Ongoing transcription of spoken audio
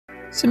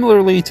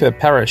Similarly to a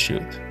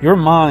parachute, your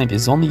mind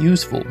is only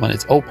useful when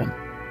it's open.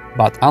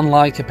 But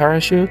unlike a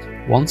parachute,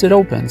 once it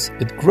opens,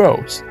 it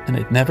grows and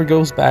it never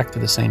goes back to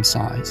the same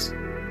size.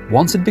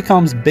 Once it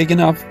becomes big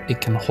enough,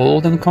 it can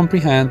hold and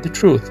comprehend the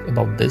truth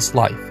about this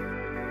life.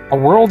 Our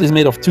world is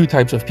made of two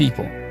types of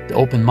people, the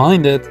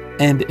open-minded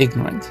and the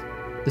ignorant.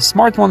 The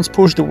smart ones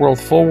push the world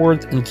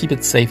forward and keep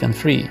it safe and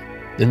free.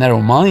 The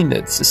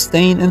narrow-minded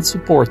sustain and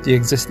support the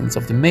existence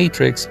of the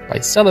matrix by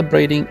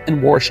celebrating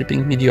and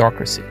worshipping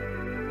mediocrity.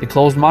 The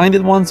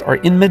closed-minded ones are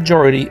in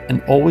majority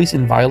and always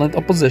in violent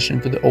opposition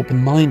to the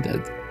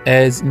open-minded,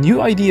 as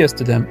new ideas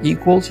to them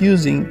equals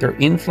using their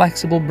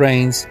inflexible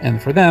brains,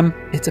 and for them,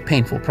 it's a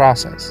painful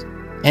process.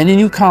 Any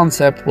new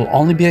concept will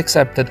only be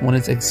accepted when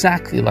it's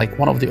exactly like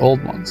one of the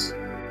old ones.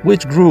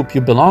 Which group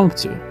you belong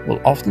to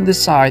will often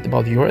decide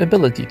about your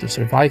ability to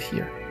survive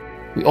here.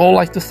 We all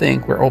like to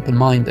think we're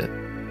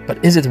open-minded,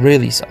 but is it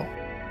really so?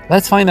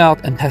 Let's find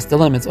out and test the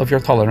limits of your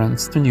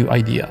tolerance to new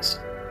ideas,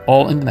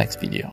 all in the next video.